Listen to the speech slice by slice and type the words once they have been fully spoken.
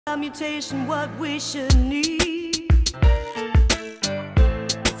Mutation, what we should need.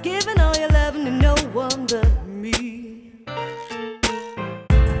 It's giving all your loving to no one but me.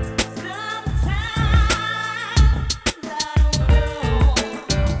 Sometimes I don't know.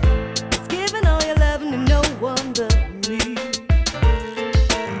 It's giving all your loving to no one but me.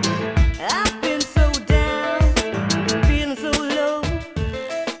 I've been so down, feeling so low.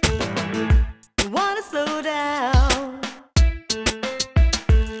 I wanna slow down.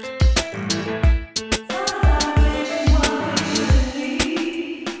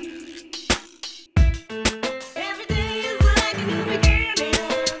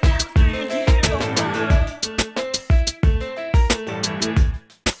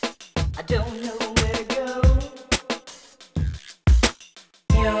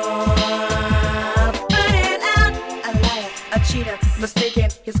 Mistaken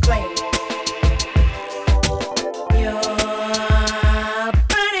his claim. You're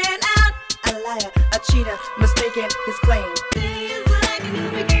burning out, a liar, a cheater, mistaken his claim.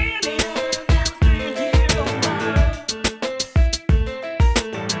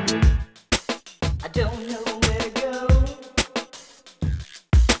 I don't know where to go.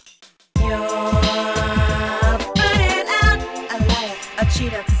 You're burning out, a liar, a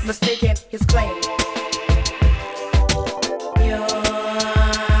cheater, mistaken his claim.